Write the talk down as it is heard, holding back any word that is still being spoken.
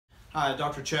Hi,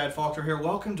 Dr. Chad Faulkner here.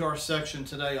 Welcome to our section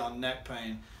today on neck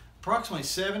pain. Approximately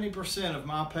 70% of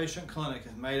my patient clinic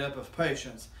is made up of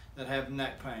patients that have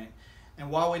neck pain. And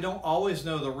while we don't always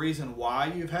know the reason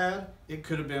why you've had, it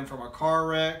could have been from a car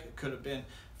wreck, it could have been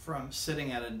from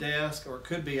sitting at a desk, or it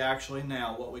could be actually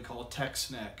now what we call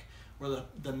text neck, where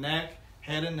the neck,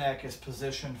 head and neck is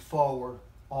positioned forward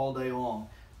all day long.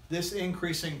 This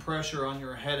increasing pressure on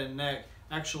your head and neck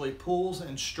actually pulls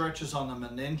and stretches on the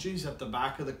meninges at the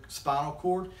back of the spinal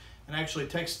cord and actually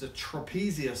takes the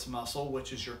trapezius muscle,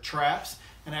 which is your traps,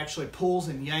 and actually pulls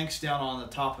and yanks down on the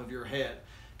top of your head.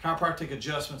 Chiropractic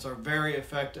adjustments are very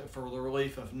effective for the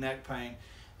relief of neck pain.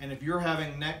 And if you're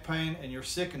having neck pain and you're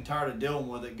sick and tired of dealing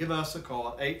with it, give us a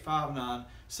call at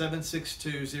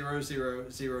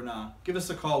 859-762-0009. Give us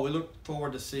a call. We look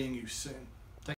forward to seeing you soon.